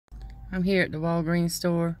I'm here at the Walgreens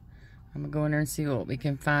store. I'm gonna go in there and see what we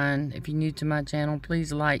can find. If you're new to my channel,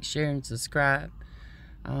 please like, share, and subscribe.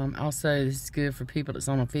 Also, this is good for people that's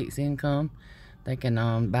on a fixed income. They can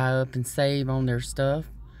buy up and save on their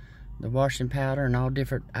stuff, the washing powder and all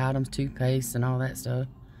different items, toothpaste and all that stuff.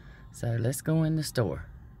 So let's go in the store.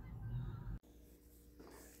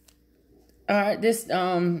 All right, this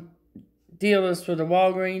deal is for the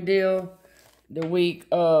Walgreen deal, the week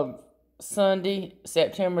of Sunday,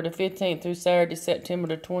 September the 15th through Saturday, September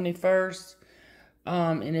the 21st.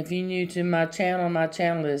 And if you're new to my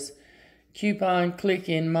channel is Coupon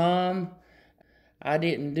Clicking Mom. I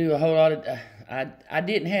didn't do a whole lot of, I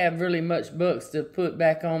didn't have really much bucks to put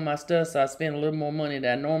back on my stuff, so I spent a little more money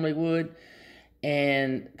than I normally would.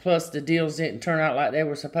 And plus the deals didn't turn out like they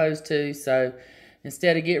were supposed to, so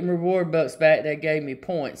instead of getting reward bucks back, they gave me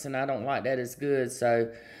points, and I don't like that as good.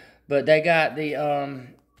 So, but they got the,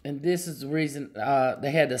 and this is the reason,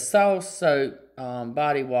 they had the soft soap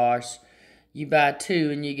body wash. You buy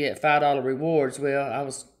two and you get $5 rewards.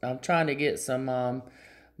 Well, I'm trying to get some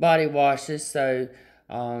body washes, so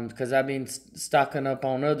because I've been stocking up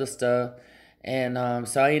on other stuff, and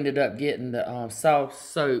so I ended up getting the soft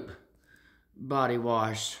soap body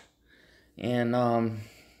wash, and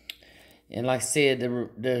like I said,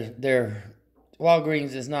 their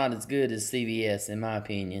Walgreens is not as good as CVS in my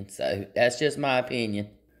opinion. So that's just my opinion.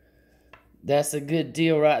 That's a good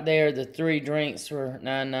deal right there. The 3 drinks for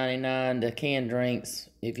 $9.99. The canned drinks,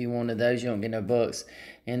 if you wanted those, you don't get no bucks.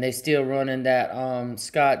 And they still running that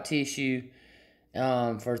Scott tissue for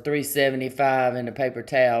 $3.75, and the paper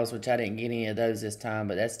towels, which I didn't get any of those this time,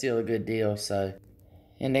 but that's still a good deal. So,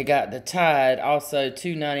 and they got the Tide also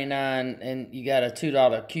 $2.99, and you got a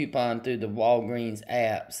 $2 coupon through the Walgreens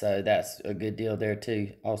app. So that's a good deal there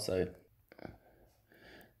too. Also,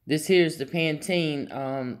 this here's the Pantene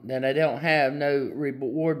that I don't have no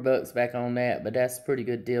reward bucks back on that, but that's a pretty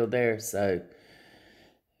good deal there. So,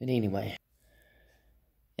 but anyway.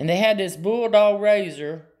 And they had this Bulldog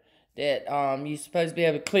razor that you're supposed to be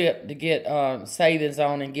able to clip to get savings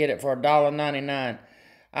on and get it for $1.99.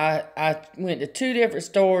 I went to 2 different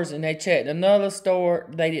stores, and they checked another store.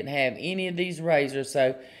 They didn't have any of these razors,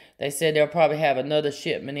 so they said they'll probably have another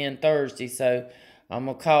shipment in Thursday. So I'm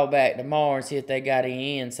going to call back tomorrow and see if they got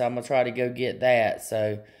any in. So I'm going to try to go get that.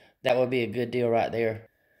 So that would be a good deal right there.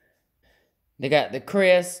 They got the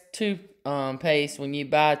Crest toothpaste. When you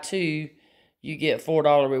buy 2, you get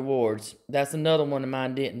 $4 rewards. That's another one of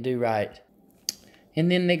mine didn't do right. And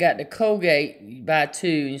then they got the Colgate. You buy 2,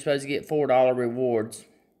 and you're supposed to get $4 rewards.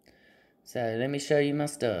 So let me show you my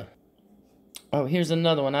stuff. Oh, here's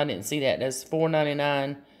another one. I didn't see that. That's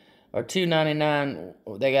 $4.99 or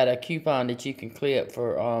 $2.99. They got a coupon that you can clip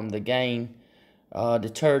for the Gain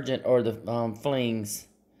detergent or the flings.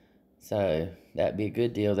 So that'd be a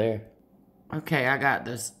good deal there. Okay, I got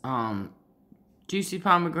this juicy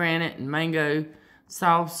pomegranate and mango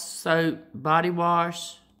soft soap body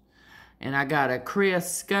wash, and I got a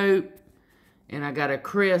Crest scope, and I got a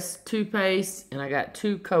Crest toothpaste, and I got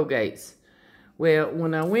 2 Colgates. Well,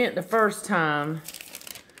 when I went the first time,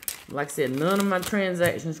 like I said, none of my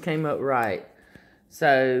transactions came up right.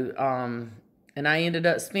 So, and I ended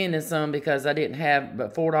up spending some because I didn't have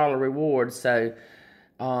but $4 rewards. So,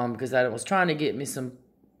 because I was trying to get me some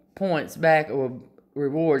points back or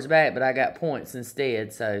rewards back, but I got points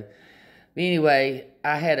instead. So, anyway,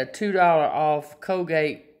 I had a $2 off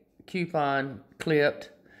Colgate coupon clipped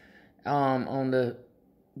on the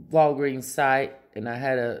Walgreens site, and I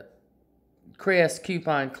had a Crest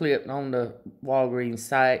coupon clipped on the Walgreens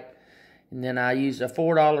site, and then I used a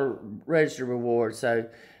 $4 register reward, so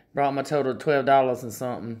brought my total to $12 and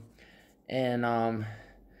something, and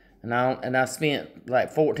I spent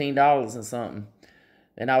like $14 and something,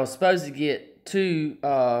 and I was supposed to get 2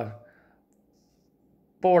 $4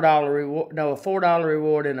 reward, no, a $4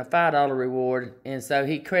 reward and a $5 reward, and so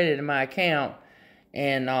he credited my account,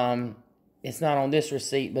 and it's not on this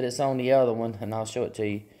receipt, but it's on the other one, and I'll show it to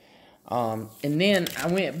you. And then I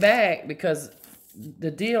went back because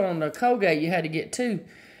the deal on the Colgate, you had to get 2.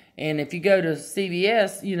 And if you go to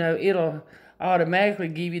CVS, you know, it'll automatically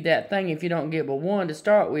give you that thing if you don't get but 1 to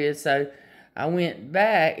start with. So I went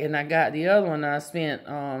back and I got the other one. And I spent,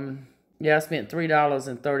 I spent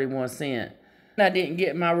 $3.31. I didn't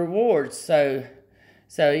get my rewards. So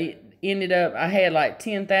it ended up, I had like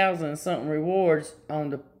 10,000 something rewards on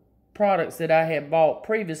the products that I had bought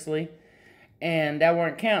previously, and I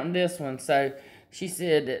weren't counting this one. So she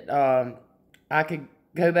said that I could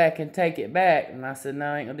go back and take it back, and I said, no,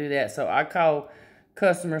 I ain't gonna do that. So I called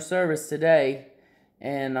customer service today,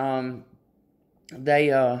 and they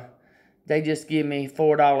just give me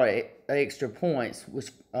 $4 extra points,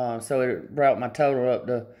 which so it brought my total up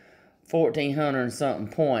to 1,400 and something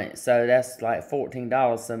points. So that's like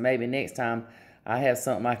 $14. So maybe next time I have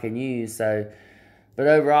something I can use. So, but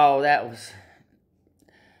overall, that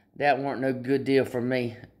weren't no good deal for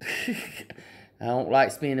me. I don't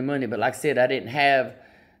like spending money, but like I said, I didn't have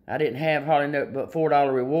hardly no but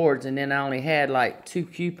 $4 rewards, and then I only had like 2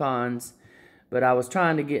 coupons. But I was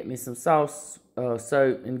trying to get me some sauce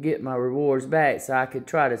soap and get my rewards back so I could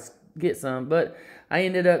try to get some. But I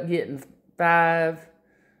ended up getting 5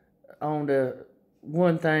 on the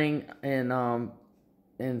one thing and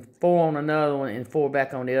 4 on another one and 4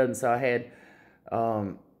 back on the other. So I had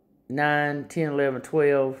 9, 10, 11,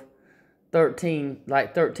 12, 13,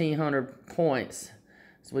 like 1,300 points,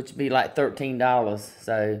 which would be like $13.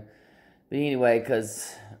 So, but anyway,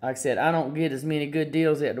 because like I said, I don't get as many good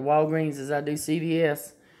deals at the Walgreens as I do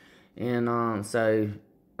CVS. And so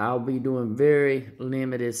I'll be doing very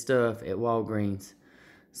limited stuff at Walgreens.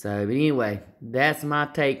 So, but anyway, that's my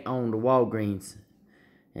take on the Walgreens.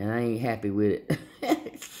 And I ain't happy with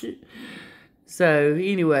it. So,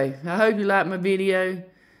 anyway, I hope you liked my video.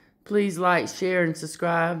 Please like, share, and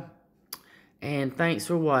subscribe. And thanks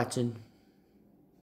for watching.